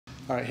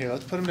All right, here,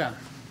 let's put them down.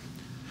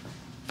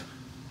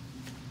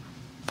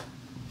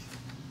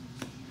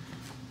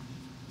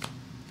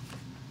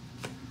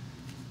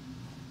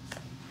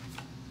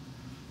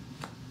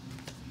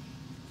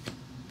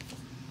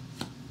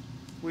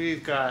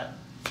 We've got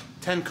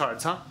 10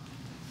 cards, huh?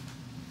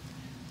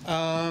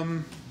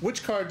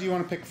 Which card do you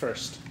want to pick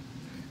first?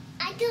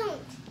 I don't.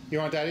 You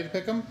want Daddy to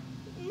pick them?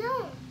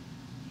 No.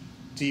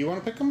 Do you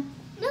want to pick them?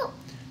 No.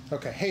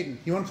 Okay, Hayden,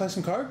 you want to play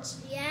some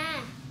cards?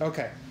 Yeah.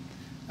 Okay.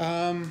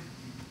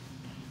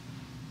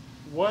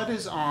 What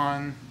is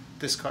on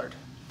this card?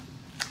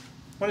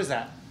 What is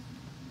that?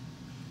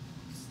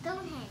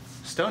 Stonehenge.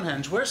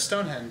 Stonehenge. Where's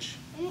Stonehenge?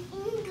 In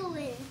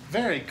England.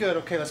 Very good.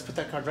 Okay, let's put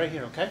that card right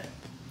here, okay?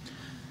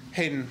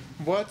 Hayden,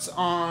 what's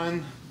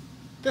on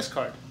this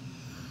card?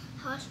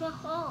 Taj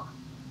Mahal.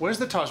 Where's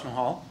the Taj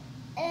Mahal?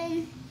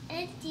 In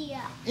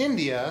India.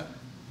 India?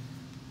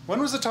 When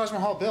was the Taj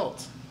Mahal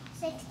built?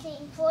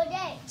 1648.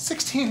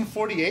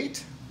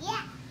 1648?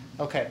 Yeah.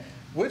 Okay.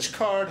 Which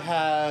card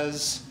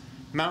has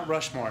Mount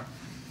Rushmore?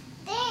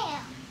 There.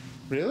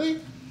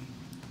 Really?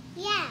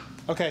 Yeah.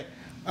 Okay.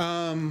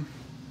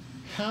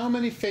 How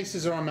many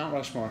faces are on Mount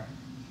Rushmore?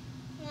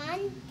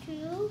 1,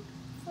 2,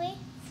 3,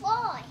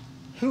 4.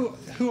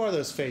 Who are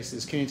those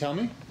faces? Can you tell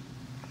me?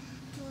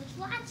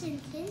 George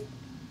Washington,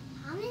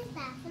 Thomas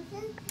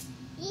Jefferson,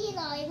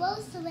 Eli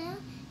Roosevelt,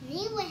 and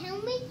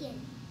Abraham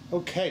Lincoln.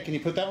 Okay, can you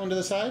put that one to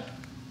the side?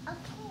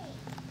 Okay.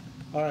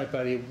 All right,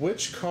 buddy.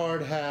 Which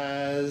card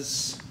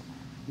has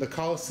the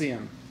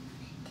Colosseum?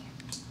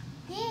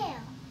 There.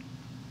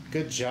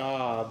 Good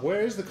job.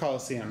 Where is the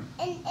Colosseum?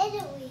 In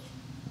Italy.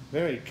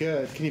 Very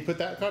good. Can you put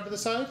that card to the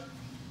side?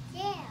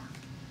 Yeah.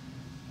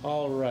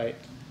 All right.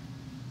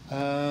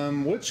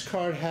 Which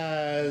card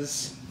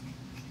has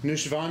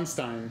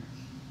Neuschwanstein?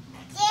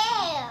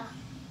 There.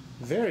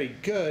 Very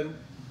good.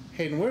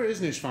 Hayden, where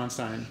is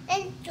Neuschwanstein?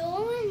 In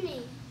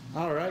Germany.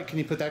 All right. Can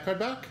you put that card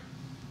back?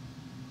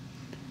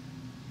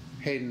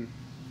 Hayden,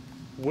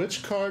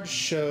 which card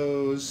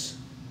shows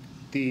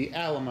the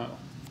Alamo?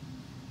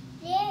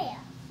 There.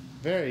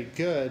 Very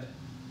good.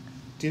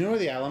 Do you know where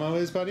the Alamo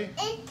is, buddy?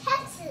 In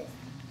Texas.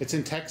 It's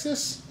in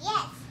Texas?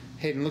 Yes.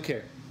 Hayden, look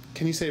here.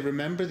 Can you say,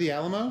 remember the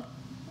Alamo?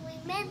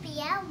 Remember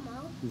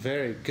Elmo.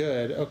 Very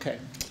good. Okay.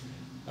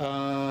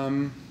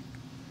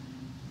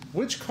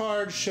 Which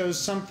card shows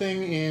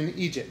something in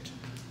Egypt?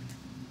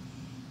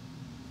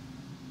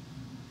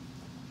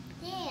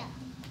 There.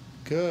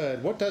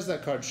 Good. What does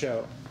that card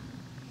show?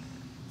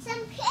 Some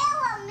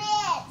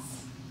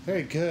pyramids.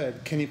 Very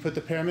good. Can you put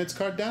the pyramids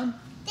card down?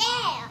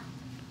 There.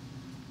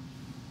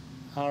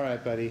 All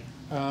right, buddy.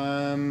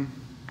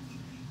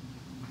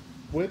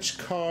 Which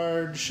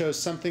card shows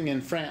something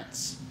in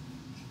France?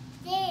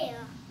 There.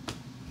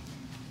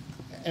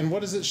 And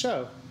what does it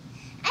show?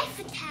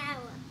 Eiffel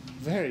Tower.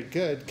 Very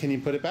good. Can you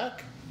put it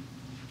back?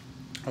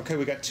 Okay,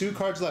 we got 2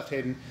 cards left,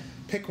 Hayden.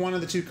 Pick one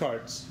of the 2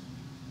 cards.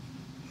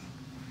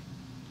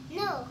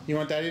 No. You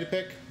want Daddy to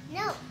pick?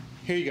 No.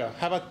 Here you go.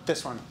 How about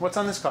this one? What's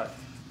on this card?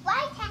 White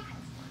House.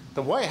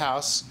 The White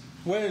House?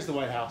 Where is the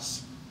White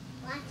House?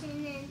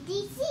 Washington,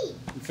 D.C.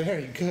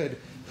 Very good.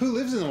 Who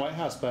lives in the White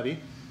House, buddy?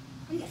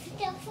 The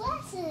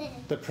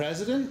president. The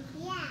President?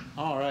 Yeah.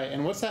 All right.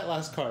 And what's that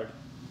last card?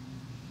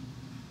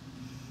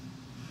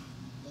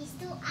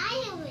 Easter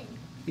Island.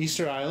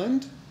 Easter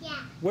Island? Yeah.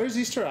 Where's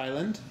Easter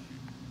Island?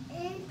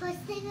 In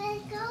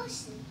Pacific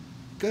Ocean.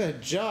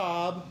 Good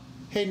job.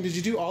 Hayden, did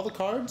you do all the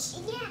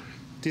cards? Yeah.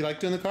 Do you like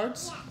doing the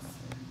cards? Yes.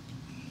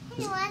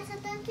 He wants to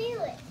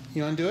do it.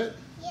 You want to do it?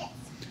 Yes.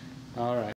 All right.